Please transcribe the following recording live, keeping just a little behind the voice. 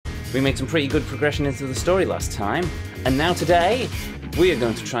We made some pretty good progression into the story last time, and now today we are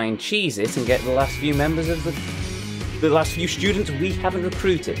going to try and cheese it and get the last few members of the last few students we haven't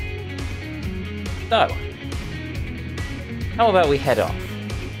recruited. So, how about we head off?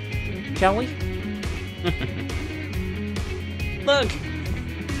 Shall we? Look!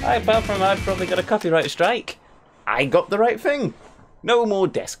 Apart from I've probably got a copyright strike, I got the right thing! No more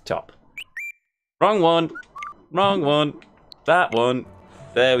desktop. Wrong one! Wrong one! That one!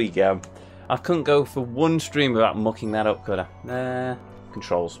 There we go. I couldn't go for one stream without mucking that up, could I?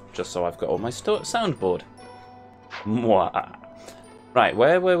 Controls, just so I've got all my soundboard. Mwah. Right,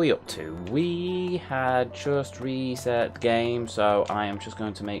 where were we up to? We had just reset the game, so I am just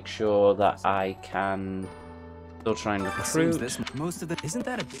going to make sure that I can still try and recruit. Most of it isn't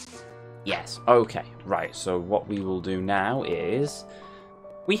that a big... Yes, okay, right, so what we will do now is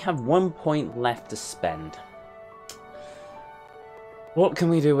we have 1 point left to spend. What can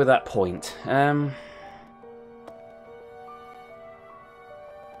we do with that point? I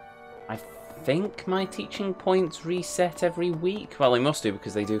think my teaching points reset every week. Well, they must do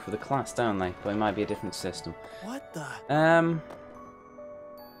because they do for the class, don't they? But it might be a different system. What the?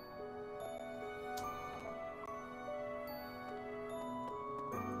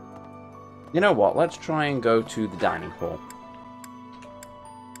 You know what? Let's try and go to the dining hall.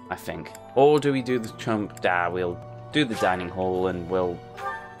 I think. Or do we do the chump? We'll do the dining hall and we'll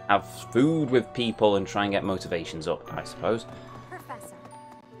have food with people and try and get motivations up, I suppose. Professor.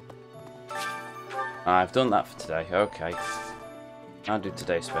 I've done that for today. Okay. I'll do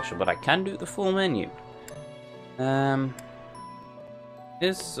today's special, but I can do the full menu.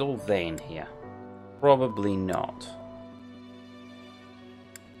 Is Sylvain here? Probably not.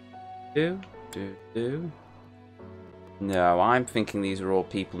 No, I'm thinking these are all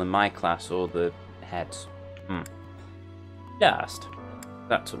people in my class or the heads. Just.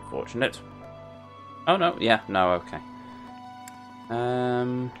 That's unfortunate. Oh no, yeah, no, okay.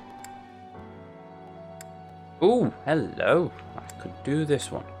 Ooh, hello. I could do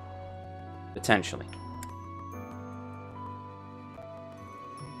this one. Potentially.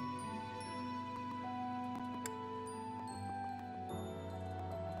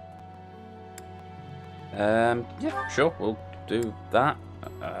 Yeah, sure, we'll do that.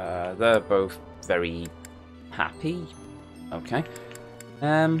 They're both very happy. Okay.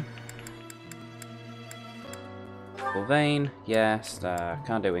 Sylvain, yes,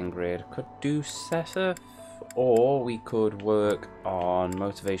 can't do Ingrid. Could do Seth, or we could work on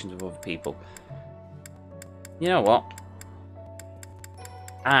motivations of other people. You know what?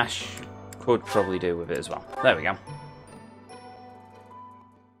 Ash could probably do with it as well. There we go.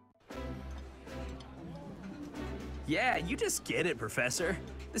 Yeah, you just get it, Professor.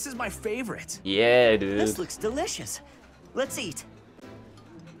 This is my favorite. Yeah, dude. This looks delicious. Let's eat.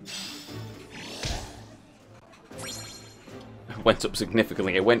 Went up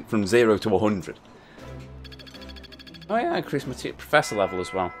significantly. It went from 0 to 100. Oh yeah, I increased my professor level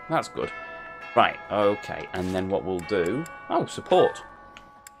as well. That's good. Right, okay. And then what we'll do... Oh, support.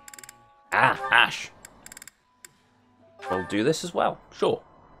 Ah, Ash. We'll do this as well. Sure.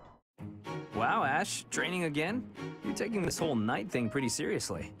 Wow, Ash, training again? You're taking this whole knight thing pretty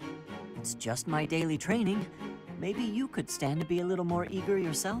seriously. It's just my daily training. Maybe you could stand to be a little more eager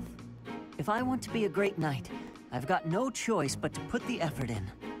yourself? If I want to be a great knight, I've got no choice but to put the effort in.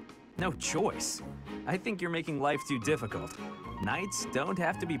 No choice? I think you're making life too difficult. Knights don't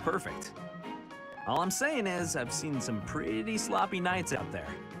have to be perfect. All I'm saying is, I've seen some pretty sloppy knights out there.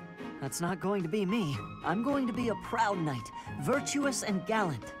 That's not going to be me. I'm going to be a proud knight, virtuous and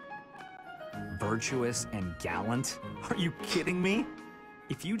gallant. Virtuous and gallant? Are you kidding me?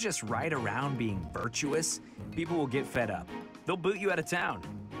 If you just ride around being virtuous, people will get fed up. They'll boot you out of town.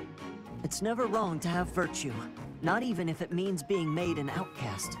 It's never wrong to have virtue, not even if it means being made an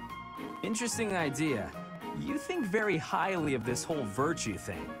outcast. Interesting idea. You think very highly of this whole virtue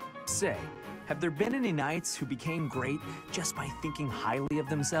thing. Say, have there been any knights who became great just by thinking highly of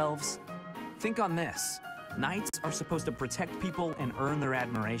themselves? Think on this. Knights are supposed to protect people and earn their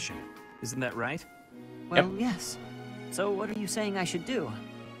admiration. Isn't that right? Well, yes. So what are you saying I should do?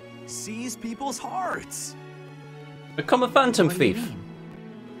 Seize people's hearts! Become a phantom What do you thief. mean?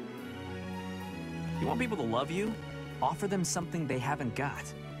 You want people to love you? Offer them something they haven't got.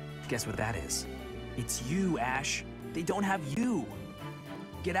 Guess what that is? It's you, Ash. They don't have you.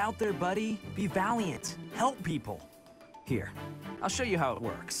 Get out there, buddy. Be valiant. Help people. Here, I'll show you how it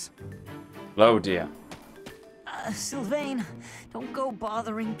works. Oh dear. Sylvain, don't go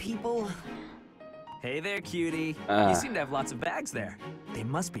bothering people. Hey there, cutie. You seem to have lots of bags there. They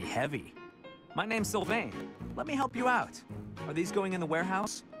must be heavy. My name's Sylvain. Let me help you out. Are these going in the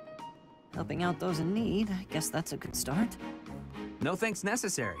warehouse? Helping out those in need, I guess that's a good start. No thanks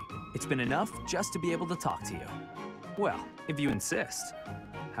necessary. It's been enough just to be able to talk to you. Well, if you insist.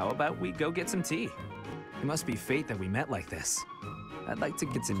 How about we go get some tea? It must be fate that we met like this. I'd like to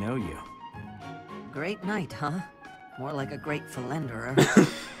get to know you. Great night, huh? More like a great philanderer.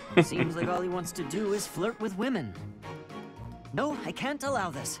 Seems like all he wants to do is flirt with women. No, I can't allow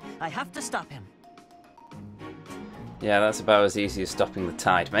this. I have to stop him. Yeah, that's about as easy as stopping the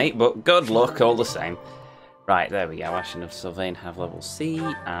tide, mate, but good luck all the same. Right, there we go. Ash and Sylvain have level C,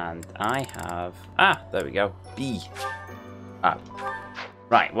 and I have... Ah, there we go. B. Ah.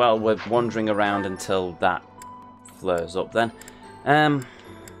 Right, well, we're wandering around until that flares up then.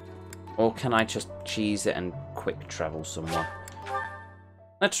 Or can I just cheese it and quick travel somewhere?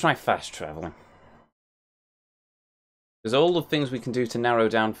 Let's try fast traveling. Because all the things we can do to narrow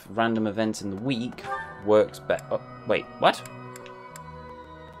down random events in the week works better. Oh, wait, what?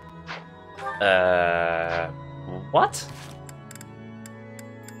 What?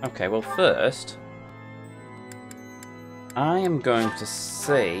 Okay, well first, I am going to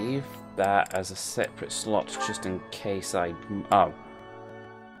save that as a separate slot just in case I... Oh.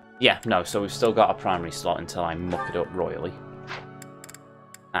 Yeah, no, so we've still got a primary slot until I muck it up royally.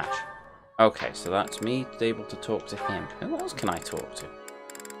 Ash. Okay, so that's me able to talk to him. Who else can I talk to?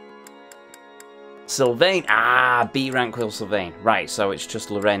 Sylvain! Ah, B rank will Sylvain. Right, so it's just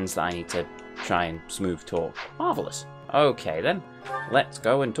Lorenz that I need to try and smooth talk. Marvellous. Okay then, let's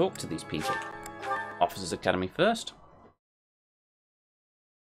go and talk to these people. Officers Academy first.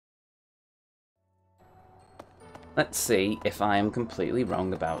 Let's see if I am completely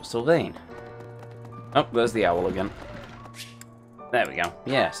wrong about Sylvain. Oh, there's the owl again. There we go.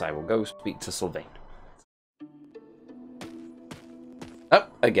 Yes, I will go speak to Sylvain. Oh,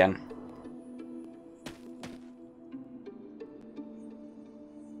 again.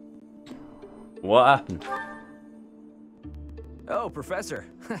 What happened? Oh, Professor.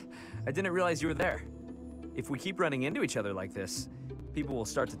 I didn't realize you were there. If we keep running into each other like this, people will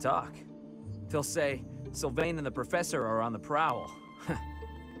start to talk. They'll say, Sylvain and the Professor are on the prowl.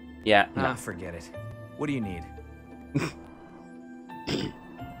 Yeah. No. Ah, forget it. What do you need?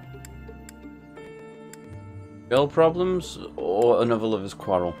 Girl problems or another lover's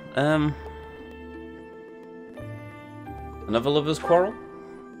quarrel? Another lover's quarrel?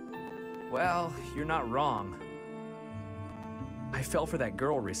 Well, you're not wrong. I fell for that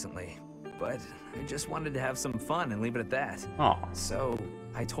girl recently, but I just wanted to have some fun and leave it at that. Oh. So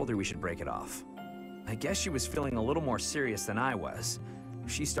I told her we should break it off. I guess she was feeling a little more serious than I was.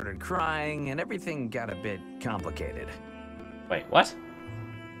 She started crying and everything got a bit complicated. Wait, what?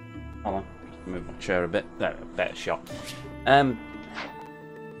 Hold on. Just move my chair a bit. There, better shot.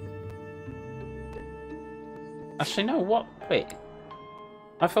 Actually, no, what? Wait.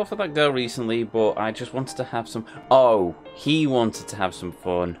 I fell for that girl recently, but I just wanted to have some... Oh, he wanted to have some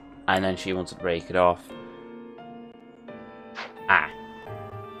fun, and then she wanted to break it off. Ah.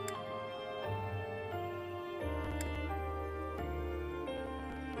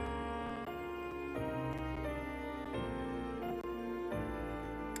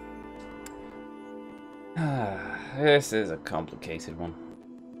 This is a complicated one.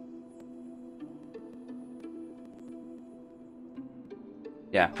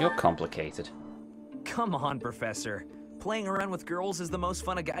 Yeah, you're complicated. Come on, Professor. Playing around with girls is the most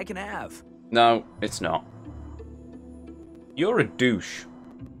fun a guy can have. No, it's not. You're a douche.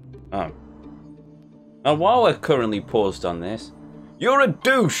 Oh. And while we're currently paused on this, you're a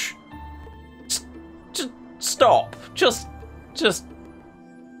douche! Just stop. Just...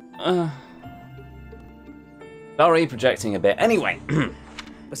 Sorry, projecting a bit. Anyway.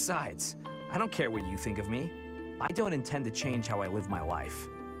 Besides, I don't care what you think of me. I don't intend to change how I live my life.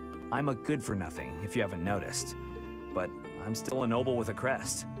 I'm a good-for-nothing, if you haven't noticed. But I'm still a noble with a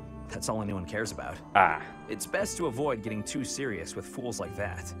crest. That's all anyone cares about. Ah. It's best to avoid getting too serious with fools like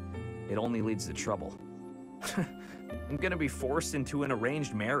that. It only leads to trouble. I'm gonna be forced into an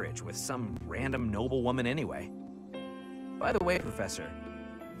arranged marriage with some random noble woman anyway. By the way, Professor,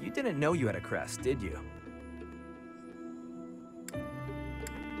 you didn't know you had a crest, did you?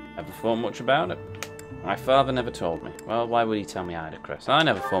 Never thought much about it. My father never told me. Well, why would he tell me I had a crest? I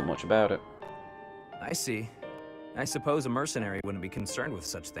never thought much about it. I see. I suppose a mercenary wouldn't be concerned with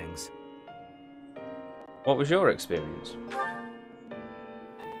such things. What was your experience?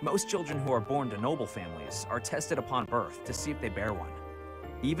 Most children who are born to noble families are tested upon birth to see if they bear one.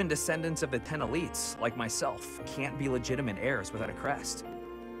 Even descendants of the 10 elites, like myself, can't be legitimate heirs without a crest.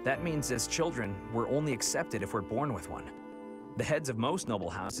 That means as children, we're only accepted if we're born with one. The heads of most noble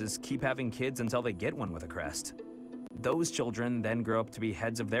houses keep having kids until they get one with a crest. Those children then grow up to be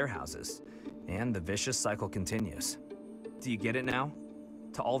heads of their houses, and the vicious cycle continues. Do you get it now?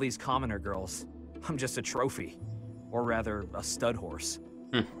 To all these commoner girls, I'm just a trophy. Or rather, a stud horse.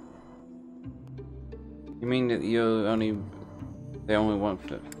 You mean that they only want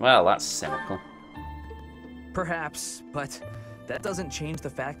to... Well, that's cynical. Perhaps, but that doesn't change the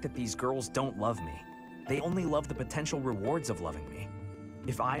fact that these girls don't love me. They only love the potential rewards of loving me.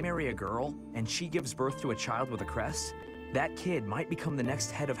 If I marry a girl, and she gives birth to a child with a crest, that kid might become the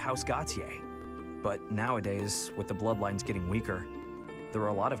next head of House Gautier. But nowadays, with the bloodlines getting weaker, there are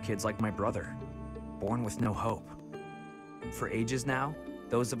a lot of kids like my brother, born with no hope. For ages now,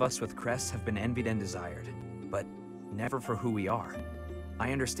 those of us with crests have been envied and desired, but never for who we are.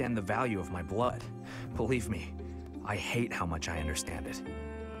 I understand the value of my blood. Believe me, I hate how much I understand it.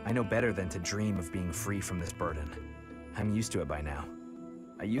 I know better than to dream of being free from this burden. I'm used to it by now.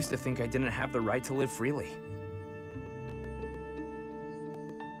 I used to think I didn't have the right to live freely.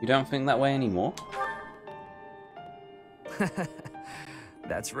 You don't think that way anymore?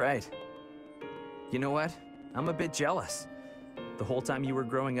 That's right. You know what? I'm a bit jealous. The whole time you were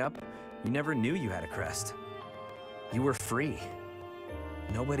growing up, you never knew you had a crest. You were free.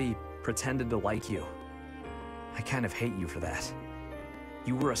 Nobody pretended to like you. I kind of hate you for that.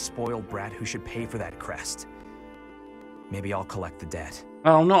 You were a spoiled brat who should pay for that crest. Maybe I'll collect the debt.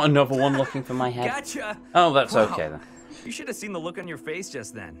 Oh, not another one looking for my head. Gotcha! Oh, that's Wow. okay then. You should have seen the look on your face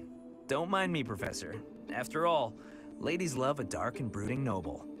just then. Don't mind me, Professor. After all, ladies love a dark and brooding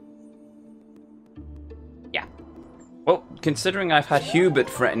noble. Yeah. Well, considering I've had Hubert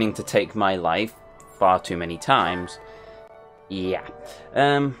threatening to take my life far too many times, yeah.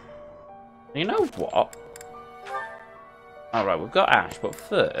 You know what? Alright, we've got Ash, but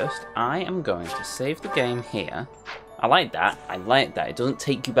first, I am going to save the game here. I like that. I like that. It doesn't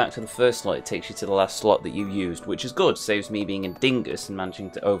take you back to the first slot, it takes you to the last slot that you used, which is good. Saves me being a dingus and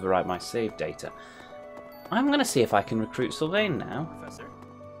managing to overwrite my save data. I'm going to see if I can recruit Sylvain now. Professor.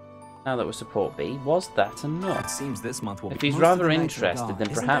 Now that we're support B, was that enough? It seems this month will If be he's most of rather the nights are interested, gone.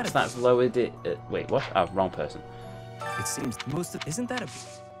 then Isn't perhaps that that's lowered it... wait, what? Oh, wrong person. It seems most of... Isn't that a...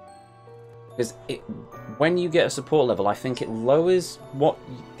 Because when you get a support level, I think it lowers what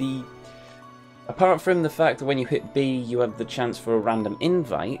the... Apart from the fact that when you hit B, you have the chance for a random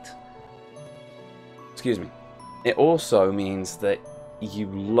invite. Excuse me. It also means that you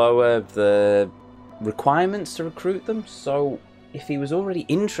lower the requirements to recruit them. So if he was already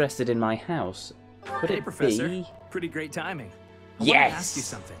interested in my house, could Hey, it Professor. be... Pretty great timing. I Yes! want to ask you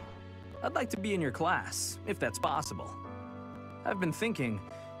something. I'd like to be in your class, if that's possible. I've been thinking,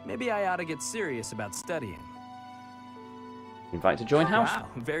 maybe I ought to get serious about studying. Invite to join house? Wow,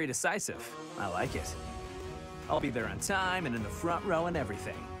 very decisive. I like it. I'll be there on time and in the front row and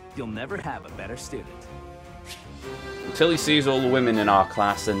everything. You'll never have a better student. Until he sees all the women in our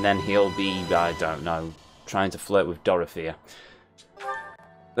class, and then he'll be, I don't know, trying to flirt with Dorothea.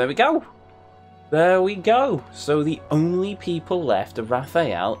 There we go. There we go. So the only people left are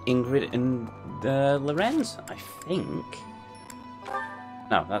Raphael, Ingrid, and Lorenz, I think.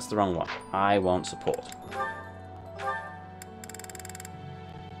 No, that's the wrong one. I want support.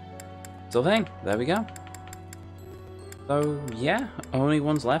 Sylvain, there we go. So, yeah, only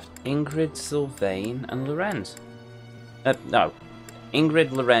ones left. Ingrid, Sylvain, and Lorenz. No.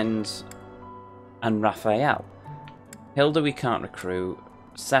 Ingrid, Lorenz, and Raphael. Hilda we can't recruit.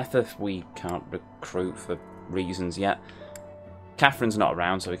 Setheth we can't recruit for reasons yet. Catherine's not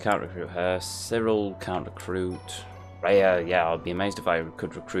around, so we can't recruit her. Cyril can't recruit. Rhea, yeah, I'd be amazed if I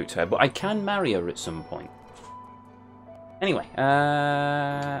could recruit her, but I can marry her at some point. Anyway,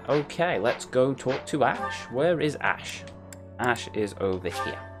 okay, let's go talk to Ash. Where is Ash? Ash is over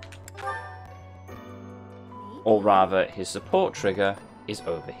here. Or rather, his support trigger is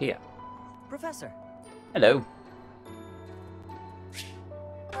over here. Professor. Hello.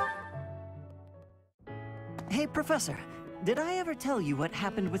 Hey, Professor. Did I ever tell you what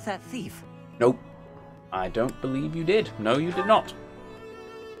happened with that thief? Nope. I don't believe you did. No, you did not.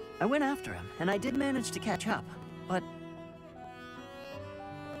 I went after him, and I did manage to catch up, but...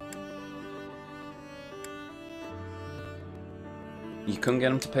 You couldn't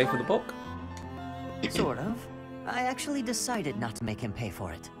get him to pay for the book? Sort of. I actually decided not to make him pay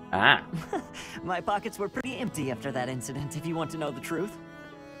for it. Ah. My pockets were pretty empty after that incident, if you want to know the truth.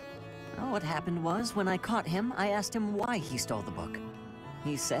 Well, what happened was, when I caught him, I asked him why he stole the book.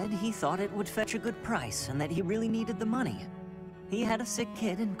 He said he thought it would fetch a good price, and that he really needed the money. He had a sick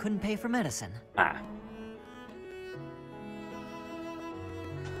kid and couldn't pay for medicine. Ah.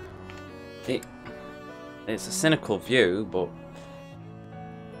 It's a cynical view, but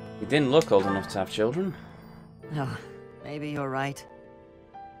he didn't look old enough to have children. Oh, maybe you're right.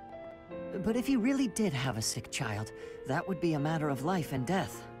 But if you really did have a sick child, that would be a matter of life and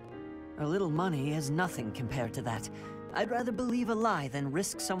death. A little money is nothing compared to that. I'd rather believe a lie than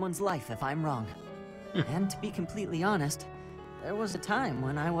risk someone's life if I'm wrong. And to be completely honest, there was a time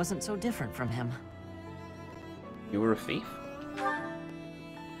when I wasn't so different from him. You were a thief?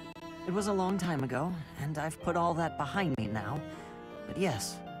 It was a long time ago, and I've put all that behind me now. But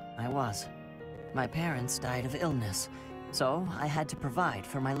yes, I was. My parents died of illness, so I had to provide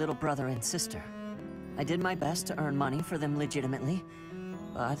for my little brother and sister. I did my best to earn money for them legitimately,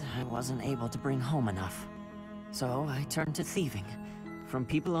 but I wasn't able to bring home enough. So I turned to thieving. From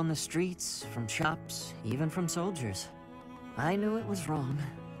people on the streets, from shops, even from soldiers. I knew it was wrong,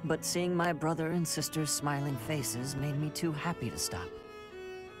 but seeing my brother and sister's smiling faces made me too happy to stop.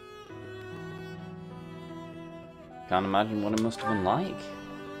 Can't imagine what it must have been like.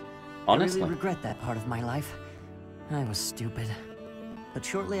 Honestly. I really regret that part of my life. I was stupid. But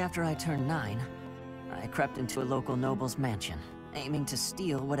shortly after I turned 9, I crept into a local noble's mansion, aiming to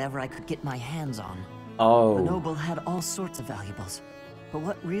steal whatever I could get my hands on. Oh. The noble had all sorts of valuables, but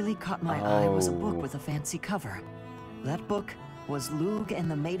what really caught my eye was a book with a fancy cover. That book was Lug and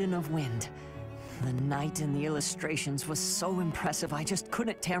the Maiden of Wind. The knight in the illustrations was so impressive I just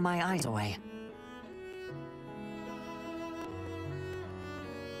couldn't tear my eyes away.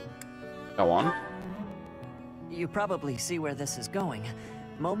 Go on. You probably see where this is going.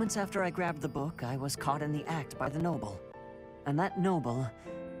 Moments after I grabbed the book, I was caught in the act by the noble. And that noble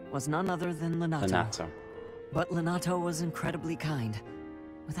was none other than Lenato. But Lenato was incredibly kind.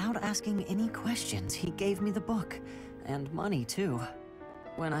 Without asking any questions, he gave me the book. And money, too.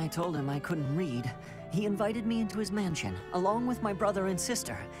 When I told him I couldn't read, he invited me into his mansion, along with my brother and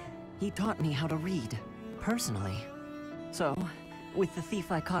sister. He taught me how to read, personally. So, with the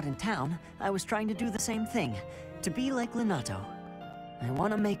thief I caught in town, I was trying to do the same thing. To be like Lenato. I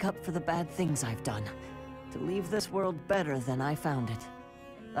want to make up for the bad things I've done. To leave this world better than I found it.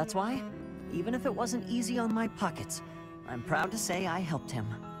 That's why, even if it wasn't easy on my pockets, I'm proud to say I helped him.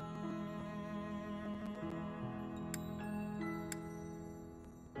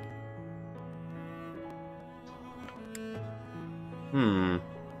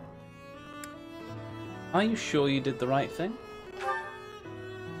 Are you sure you did the right thing?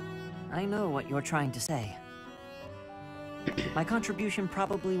 I know what you're trying to say. My contribution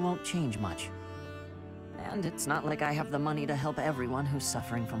probably won't change much. And it's not like I have the money to help everyone who's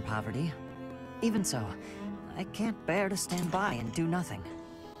suffering from poverty. Even so, I can't bear to stand by and do nothing.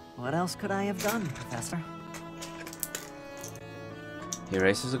 What else could I have done, Professor? He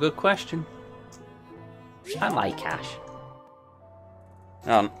raises a good question. I like cash.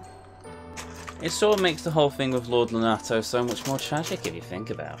 It sort of makes the whole thing with Lord Lenato so much more tragic if you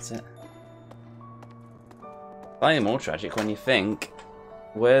think about it. Slightly more tragic when you think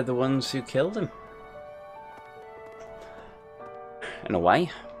we're the ones who killed him. In a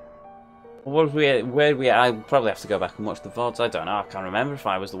way. Where'd we I probably have to go back and watch the VODs. I don't know. I can't remember if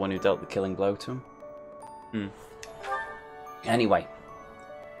I was the one who dealt the killing blow to him. Anyway.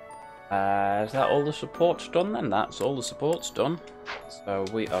 Is that all the support's done then? That's all the support's done. So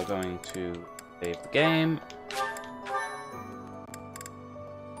we are going to save the game.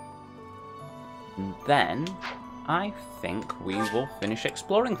 And then I think we will finish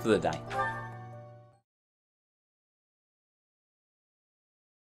exploring for the day.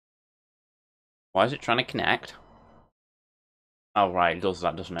 Why is it trying to connect? Oh right, it does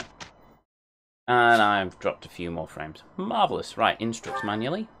that, doesn't it? And I've dropped a few more frames. Marvellous. Right, instruct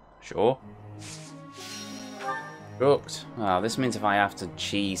manually. Sure. Instruct. Oh, this means if I have to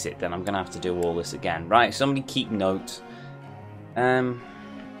cheese it, then I'm going to have to do all this again. Right, somebody keep notes.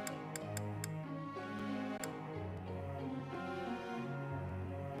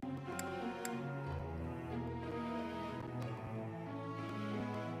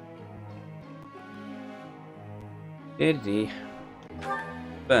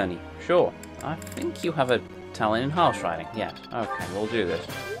 Bernie, sure. I think you have a talent in horse riding. Yeah, okay, we'll do this.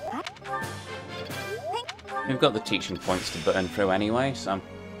 We've got the teaching points to burn through anyway, so...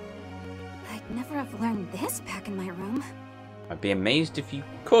 I'd never have learned this back in my room. I'd be amazed if you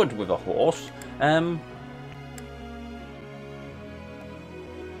could with a horse.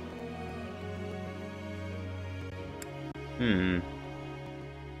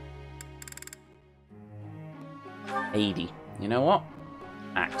 80. You know what?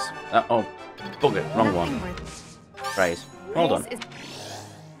 Axe. Oh, bugger. Wrong one. Phrase. Hold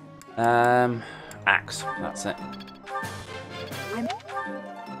on. Axe. That's it.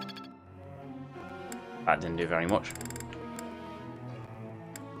 That didn't do very much.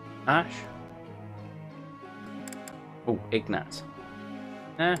 Ash. Oh, Ignat.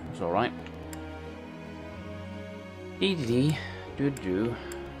 It's alright. Dee-dee-dee. Do-do.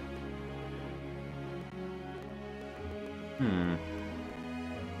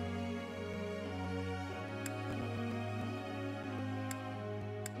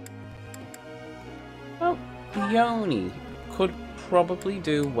 Well, Yoni could probably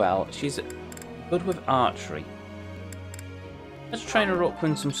do well. She's good with archery. Let's train her up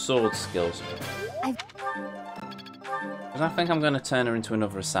with some sword skills. Because I think I'm going to turn her into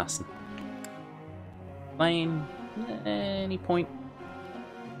another assassin. Lane, any point?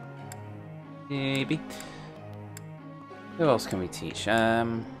 Maybe. Who else can we teach?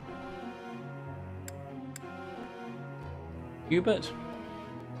 Hubert?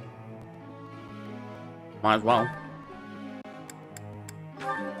 Might as well.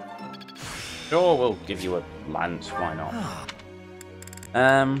 Sure, we'll give you a lance, why not?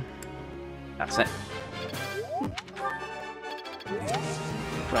 That's it.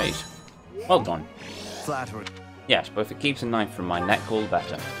 Great. Well done. Flattery. Yes, but if it keeps a knife from my neck, all the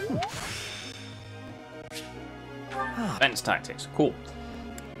better. Defense tactics, cool.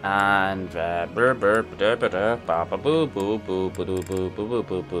 And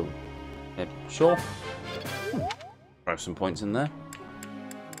sure. Throw some points in there.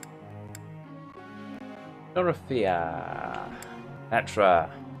 Dorothea. Petra.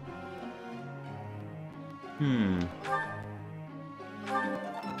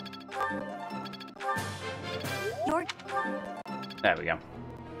 There we go.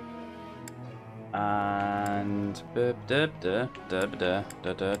 And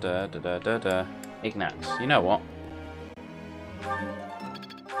Ignatz. You know what?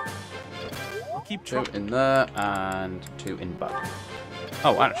 I'll keep 2 in there and 2 in bug.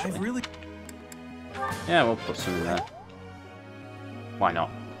 Oh, actually. Yeah, we'll put some in there. Why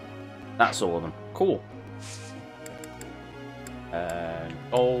not? That's all of them. Cool.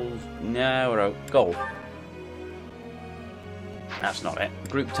 Gold. No, we're out. Gold. That's not it.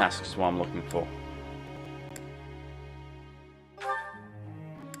 Group tasks is what I'm looking for.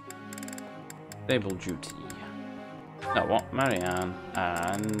 Stable duty. No, what? Marianne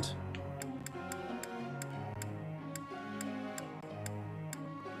and...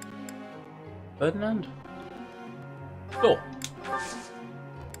 Ferdinand? Cool.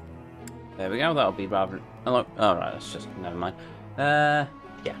 There we go, that'll be rather... Hello. Alright, that's just... Never mind. Yeah,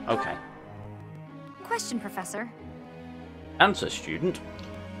 okay. Question, Professor. Answer, student.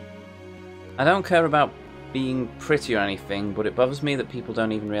 I don't care about being pretty or anything, but it bothers me that people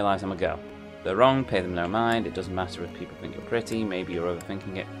don't even realise I'm a girl. They're wrong, pay them no mind. It doesn't matter if people think you're pretty, maybe you're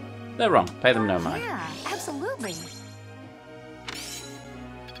overthinking it. They're wrong, pay them no mind. Yeah, absolutely.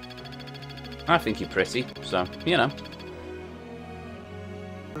 I think you're pretty, so, you know.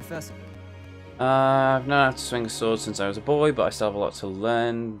 Professor. I've known how to swing a sword since I was a boy, but I still have a lot to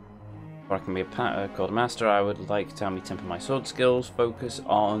learn. Before I can be called a master, I would like to help me temper my sword skills. Focus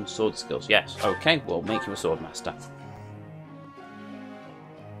on sword skills. Yes, okay, we'll make you a sword master.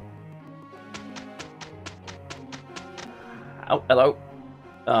 Oh, hello.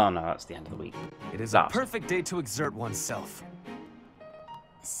 Oh no, that's the end of the week. It is a perfect day to exert oneself.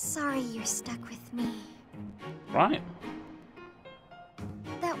 Sorry you're stuck with me. Right.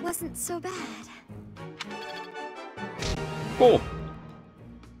 That wasn't so bad. Cool.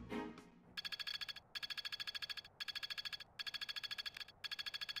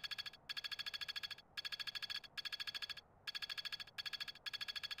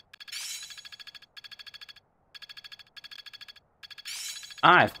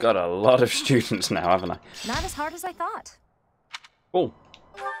 I've got a lot of students now, haven't I? Not as hard as I thought. Cool.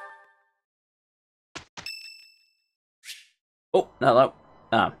 Oh, hello.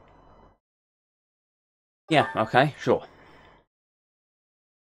 Yeah, okay, sure.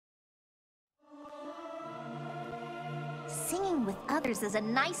 Singing with others is a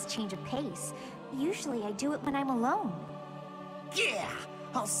nice change of pace. Usually I do it when I'm alone. Yeah!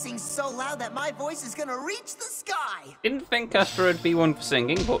 I'll sing so loud that my voice is gonna reach the sky! Didn't think Astra would be one for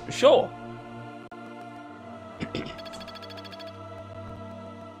singing, but sure.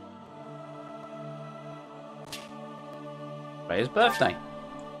 Ray's birthday.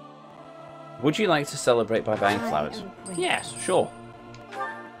 Would you like to celebrate by buying flowers? Yes, sure.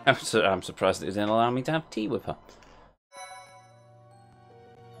 I'm surprised it didn't allow me to have tea with her.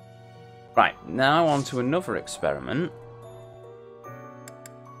 Right, now on to another experiment.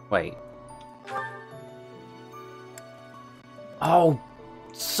 Wait. Oh,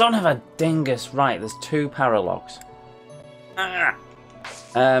 son of a dingus. Right, there's 2 paralogs. Ah.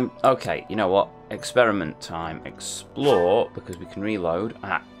 Okay, you know what? Experiment time. Explore, because we can reload.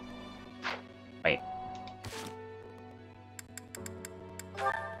 Ah. Wait.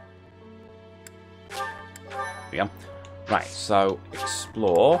 we go. Right, so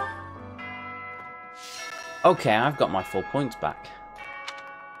explore. Okay, I've got my full points back.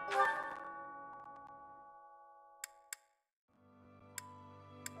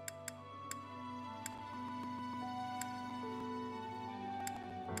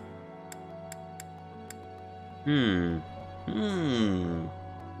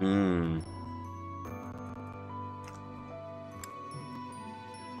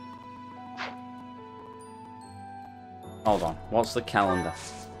 Hold on, what's the calendar?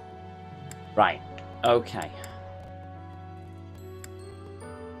 Right, okay.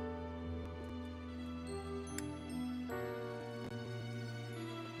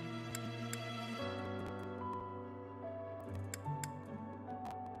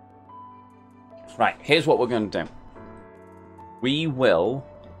 Right, here's what we're going to do. We will,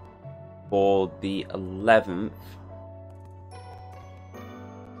 for the 11th...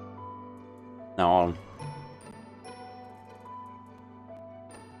 No, on.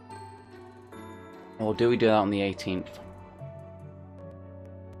 Or do we do that on the 18th?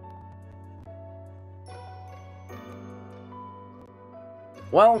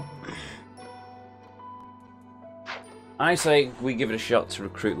 Well, I say we give it a shot to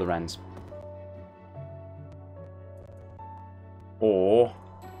recruit Lorenz. Or...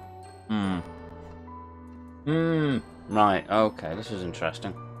 Right, okay, this is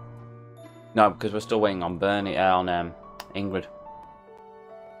interesting. No, because we're still waiting on Bernie, on Ingrid.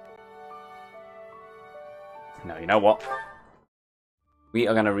 No, you know what? We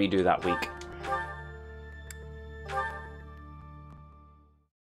are going to redo that week.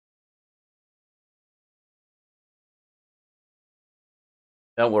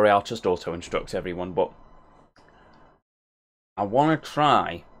 Don't worry, I'll just auto-instruct everyone, but... I want to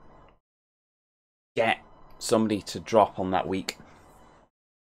try... get somebody to drop on that week.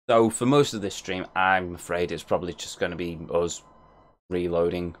 So, for most of this stream, I'm afraid it's probably just going to be us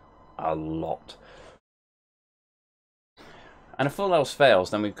reloading a lot. And if all else fails,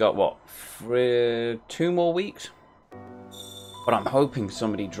 then we've got, what, 2 more weeks? But I'm hoping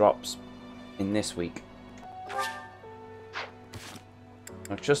somebody drops in this week.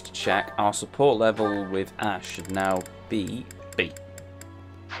 Now, just to check, our support level with Ash should now be B.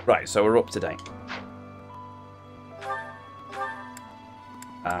 Right, so we're up to date.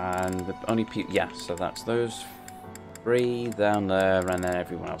 And the only people... Yeah, so that's those 3 down there, and then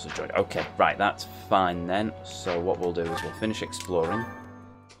everyone else has joined. Okay, right, that's fine then. So what we'll do is we'll finish exploring.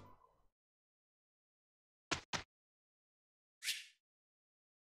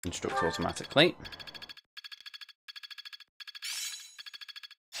 Instruct automatically.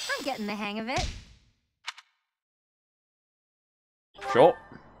 I'm getting the hang of it. Sure.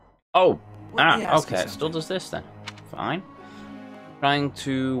 Oh, Yeah, okay, it still does this then. Fine. Trying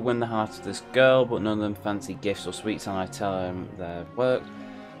to win the heart of this girl, but none of them fancy gifts or sweets, and I tell them they've worked. Do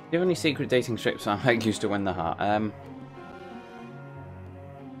you have any secret dating tricks I might use to win the heart?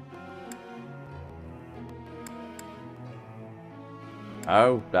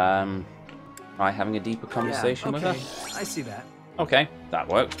 Try having a deeper conversation with her? I see that. Okay, that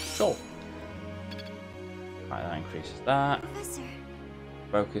works. Sure. Right, that increases that. Professor.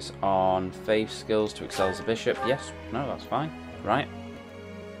 Focus on faith skills to excel as a bishop. Yes, no, that's fine. Right.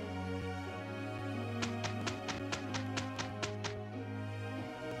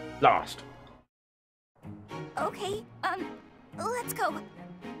 Last. Okay, let's go.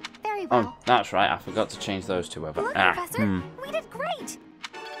 Very well. Oh, that's right. I forgot to change those two over. Look, Professor, we did great.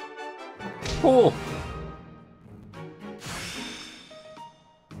 Cool.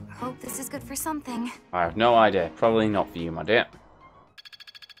 Hope this is good for something. I have no idea. Probably not for you, my dear.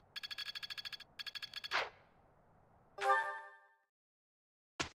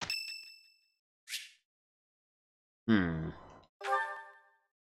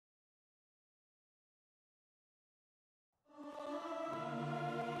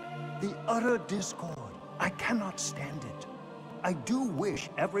 The utter discord. I cannot stand it. I do wish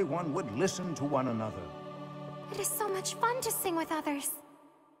everyone would listen to one another. It is so much fun to sing with others.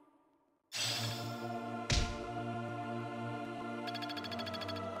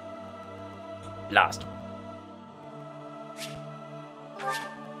 Last.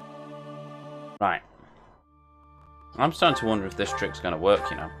 Right. I'm starting to wonder if this trick's going to work,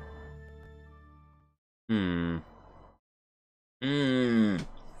 you know.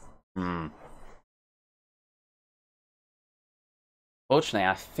 Fortunately,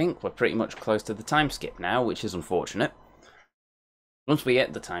 I think we're pretty much close to the time skip now, which is unfortunate. Once we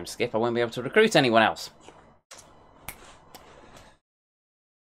get the time skip, I won't be able to recruit anyone else.